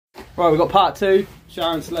Right, we've got part 2,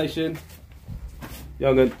 shower installation.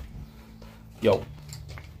 Young'un. Yo.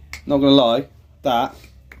 Not gonna lie, that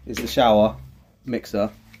is the shower mixer.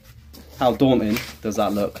 How daunting does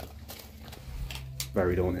that look?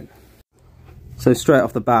 Very daunting. So straight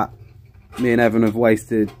off the bat, me and Evan have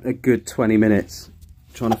wasted a good 20 minutes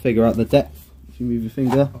trying to figure out the depth. If you move your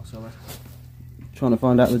finger. Oh, sorry. Trying to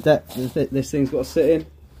find out the depth this thing's got to sit in.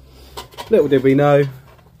 Little did we know,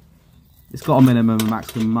 it's got a minimum and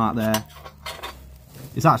maximum mark there.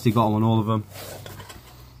 It's actually got them on all of them.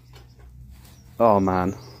 Oh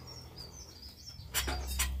man.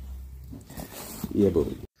 Yeah, boy.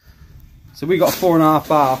 So we got a 4.5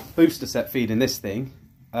 bar booster set feeding this thing,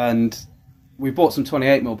 and we bought some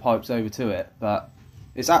 28mm pipes over to it, but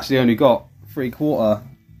it's actually only got 3/4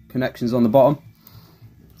 connections on the bottom.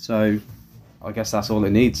 So I guess that's all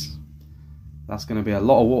it needs. That's going to be a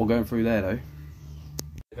lot of water going through there though.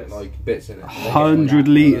 A bit like bits in it. 100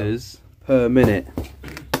 litres per minute.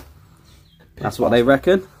 That's what they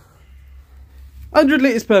reckon. 100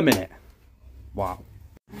 litres per minute. Wow.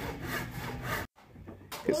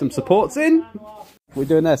 Get some supports in. What are we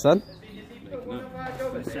doing there, son?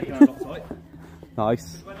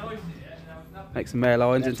 Nice. Make some male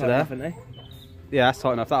lines into there. Yeah, that's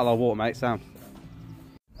tight enough. That'll hold water, mate. Sound.